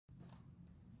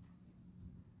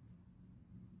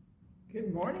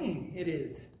Good morning. It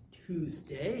is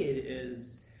Tuesday. It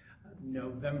is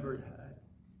November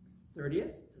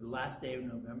 30th. It's the last day of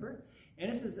November. And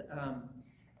this is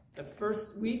the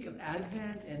first week of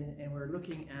Advent, and we're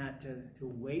looking at to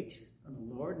wait on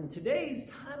the Lord. And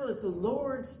today's title is The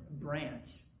Lord's Branch.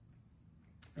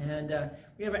 And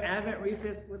we have our Advent wreath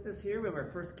with us here. We have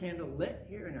our first candle lit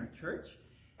here in our church.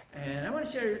 And I want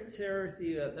to share with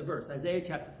you the verse, Isaiah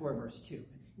chapter 4, verse 2.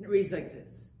 And it reads like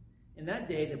this. In that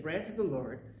day, the branch of the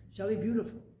Lord shall be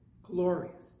beautiful,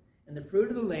 glorious, and the fruit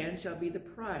of the land shall be the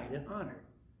pride and honor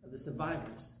of the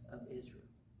survivors of Israel.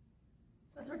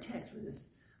 That's our text for this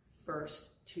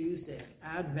first Tuesday of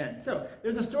Advent. So,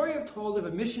 there's a story told of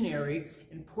a missionary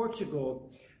in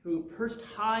Portugal who perched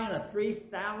high on a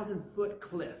 3,000-foot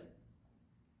cliff,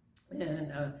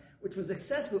 and which was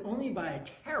accessible only by a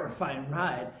terrifying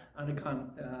ride on a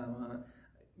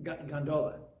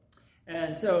gondola.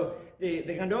 And so the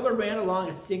gondola ran along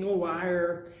a single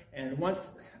wire, and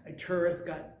once a tourist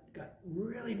got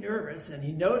really nervous, and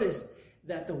he noticed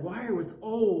that the wire was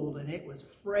old and it was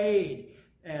frayed.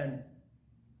 And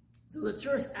so the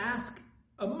tourist asked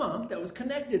a monk that was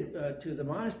connected to the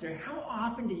monastery, "How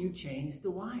often do you change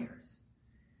the wires?"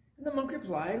 And the monk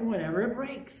replied, "Whenever it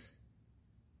breaks."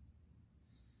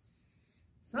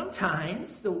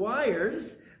 Sometimes the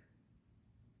wires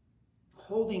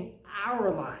holding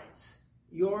our lives,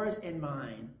 yours and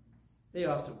mine, they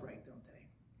also break, don't they?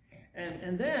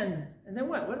 And then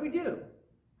what? What do we do?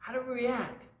 How do we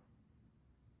react?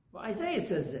 Well, Isaiah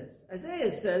says this.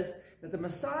 Isaiah says that the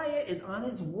Messiah is on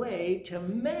his way to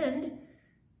mend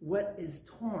what is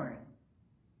torn,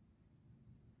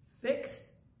 fix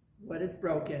what is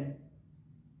broken,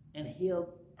 and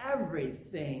heal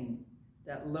everything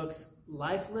that looks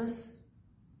lifeless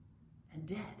and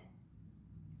dead.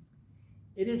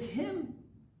 It is him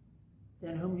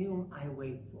than whom I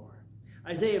wait for.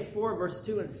 Isaiah 4, verse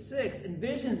 2 and 6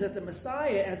 envisions that the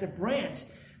Messiah as a branch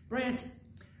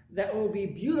that will be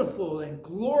beautiful and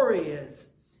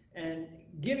glorious and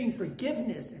giving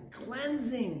forgiveness and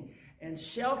cleansing and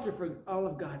shelter for all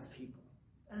of God's people.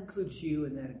 That includes you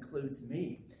and that includes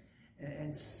me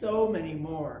and so many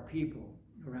more people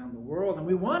around the world. And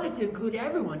we want it to include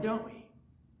everyone, don't we?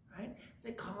 Right?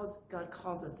 God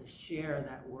calls us to share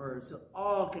that word so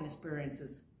all can experience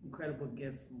this incredible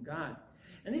gift from God.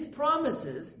 And these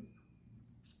promises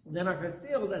then are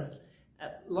fulfilled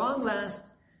at long last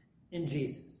in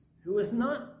Jesus, who is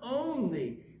not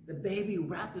only the baby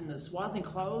wrapped in the swaddling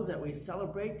clothes that we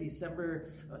celebrate December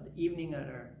the evening at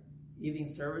our evening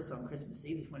service on Christmas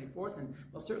Eve, the 24th, and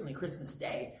well, certainly Christmas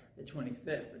Day, the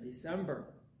 25th of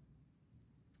December.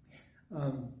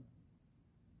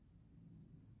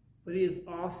 But he is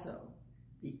also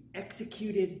the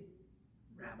executed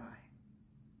rabbi,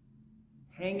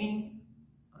 hanging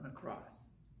on a cross.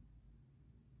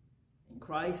 And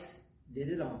Christ did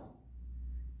it all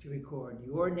to record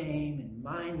your name and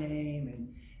my name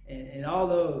and all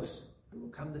those who will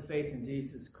come to faith in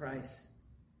Jesus Christ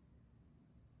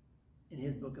in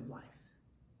his book of life.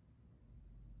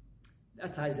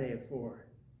 That's Isaiah 4,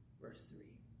 verse 3.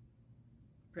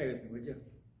 Pray with me, would you?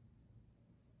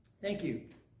 Thank you.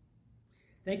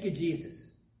 Thank you,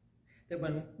 Jesus, that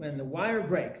when the wire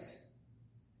breaks,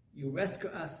 you rescue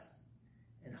us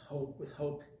with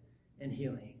hope and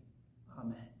healing.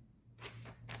 Amen.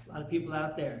 A lot of people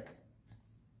out there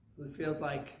who feels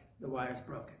like the wire's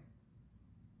broken.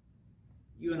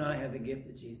 You and I have the gift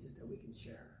of Jesus that we can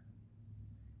share.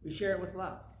 We share it with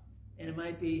love. And it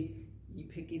might be you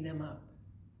picking them up.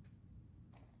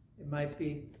 It might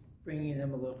be bringing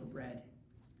them a loaf of bread.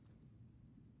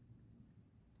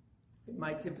 It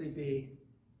might simply be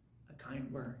a kind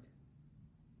word.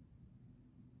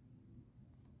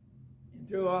 And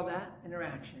through all that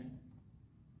interaction,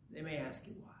 they may ask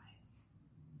you why.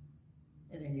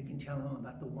 And then you can tell them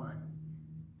about the one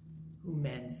who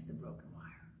mends the broken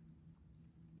wire.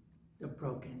 The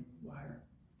broken wire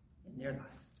in their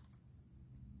life.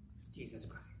 Jesus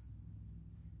Christ.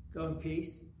 Go in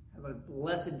peace. Have a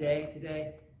blessed day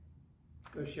today.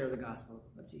 Go share the gospel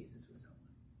of Jesus with someone.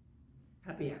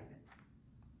 Happy Advent.